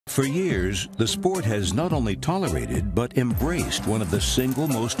For years, the sport has not only tolerated but embraced one of the single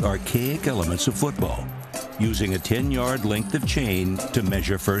most archaic elements of football, using a 10-yard length of chain to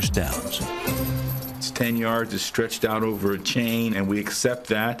measure first downs. It's 10 yards, it's stretched out over a chain, and we accept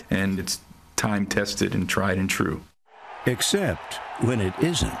that, and it's time-tested and tried and true. Except when it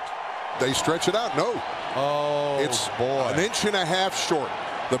isn't. They stretch it out. No. Oh, it's boy. An inch and a half short.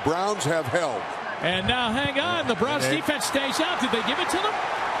 The Browns have held. And now, hang on. The Browns defense stays out. Did they give it to them?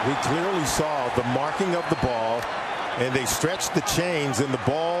 We clearly saw the marking of the ball, and they stretched the chains, and the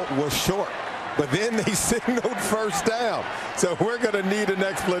ball was short. But then they signaled first down. So we're going to need an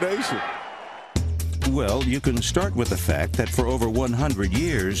explanation. Well, you can start with the fact that for over 100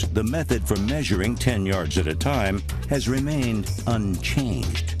 years, the method for measuring 10 yards at a time has remained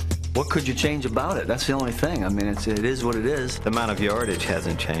unchanged. What could you change about it? That's the only thing. I mean, it is what it is. The amount of yardage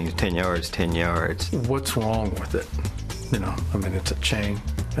hasn't changed. 10 yards, 10 yards. What's wrong with it? You know, I mean, it's a chain.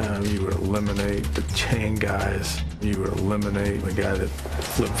 You would eliminate the chain guys. You would eliminate the guy that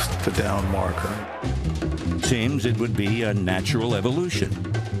flips the down marker. Seems it would be a natural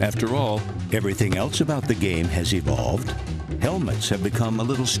evolution. After all, everything else about the game has evolved. Helmets have become a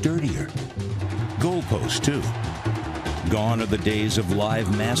little sturdier. Goalposts, too. Gone are the days of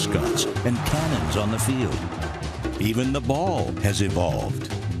live mascots and cannons on the field. Even the ball has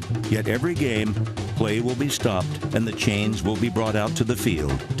evolved. Yet every game, play will be stopped and the chains will be brought out to the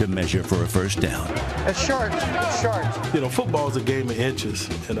field to measure for a first down. It's short. It's short. You know, football is a game of inches,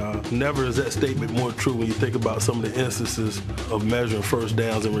 and never is that statement more true when you think about some of the instances of measuring first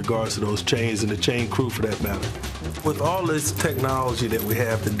downs in regards to those chains and the chain crew for that matter. With all this technology that we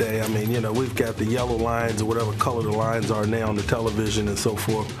have today, I mean, you know, we've got the yellow lines or whatever color the lines are now on the television and so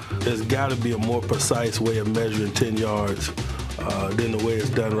forth. There's got to be a more precise way of measuring 10 yards than the way it's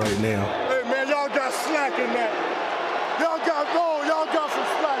done right now. Hey, man, y'all got slack in that. Y'all got some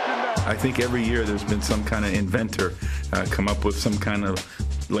slack in that. I think every year there's been some kind of inventor come up with some kind of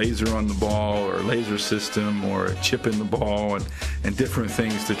laser on the ball or laser system or a chip in the ball and different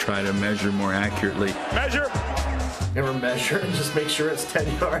things to try to measure more accurately. Measure. Ever measure and just make sure it's 10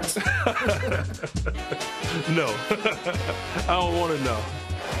 yards? No. I don't want to know.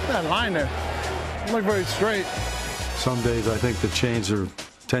 That line there. It look very straight. Some days I think the chains are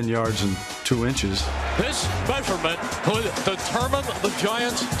 10 yards and 2 inches. This measurement could determine the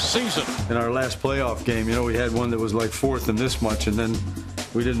Giants' season. In our last playoff game, you know, we had one that was like fourth and this much, and then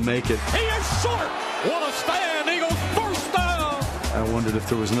we didn't make it. He is short. What a stand. Eagles first down. I wondered if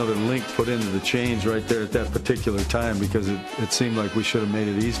there was another link put into the chains right there at that particular time, because it seemed like we should have made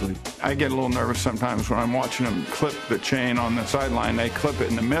it easily. I get a little nervous sometimes when I'm watching them clip the chain on the sideline. They clip it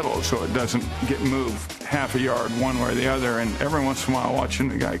in the middle so it doesn't get moved half a yard one way or the other, and every once in a while watching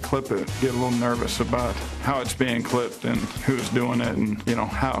the guy clip it, get a little nervous about how it's being clipped and who's doing it and, you know,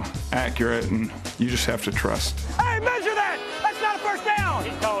 how accurate, and you just have to trust. Hey, measure that! That's not a first down!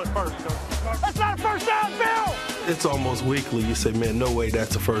 He called it first down. That's not a first down, Bill! It's almost weekly. You say, man, no way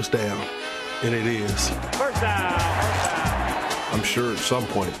that's a first down. And it is. First down. I'm sure at some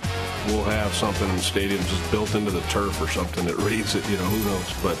point we'll have something in the stadium just built into the turf or something that reads it, you know, who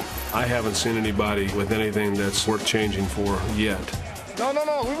knows. But I haven't seen anybody with anything that's worth changing for yet. No,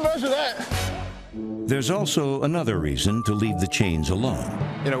 we measure that. There's also another reason to leave the chains alone.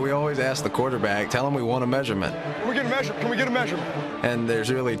 You know, we always ask the quarterback, tell him we want a measurement. Can we get a measurement? Can we get a measurement? And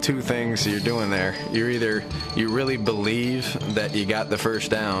there's really two things you're doing there. You're either you really believe that you got the first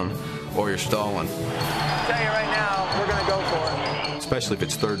down, or you're stalling. I'll tell you right now, we're going to go for it. Especially if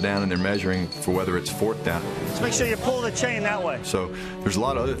it's third down and they're measuring for whether it's fourth down. Just make sure you pull the chain that way. So there's a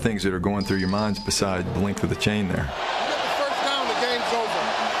lot of other things that are going through your minds besides the length of the chain there. You get the first down, the game's over.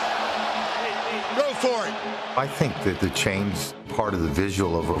 Go for it. I think that the chain's part of the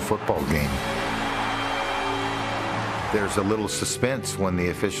visual of a football game. There's a little suspense when the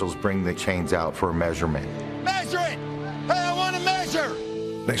officials bring the chains out for a measurement. Measure it! Hey, I want to measure!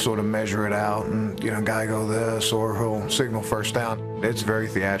 They sort of measure it out and, you know, guy go this, or he'll signal first down. It's very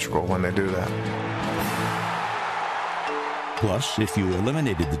theatrical when they do that. Plus, if you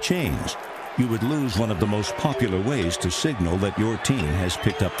eliminated the chains, you would lose one of the most popular ways to signal that your team has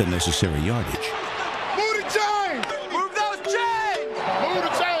picked up the necessary yardage. Move the chains! Move those chains! Move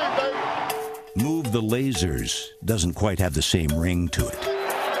the chains, baby! Move the lasers doesn't quite have the same ring to it.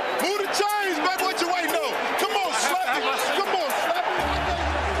 Move the chains, baby! What you waiting on? Come on, slap it! Come on,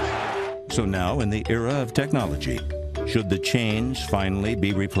 slap it! So now, in the era of technology, should the chains finally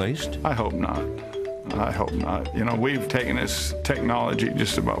be replaced? I hope not. I hope not. You know, we've taken this technology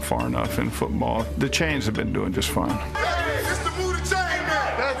just about far enough in football. The chains have been doing just fine. Hey,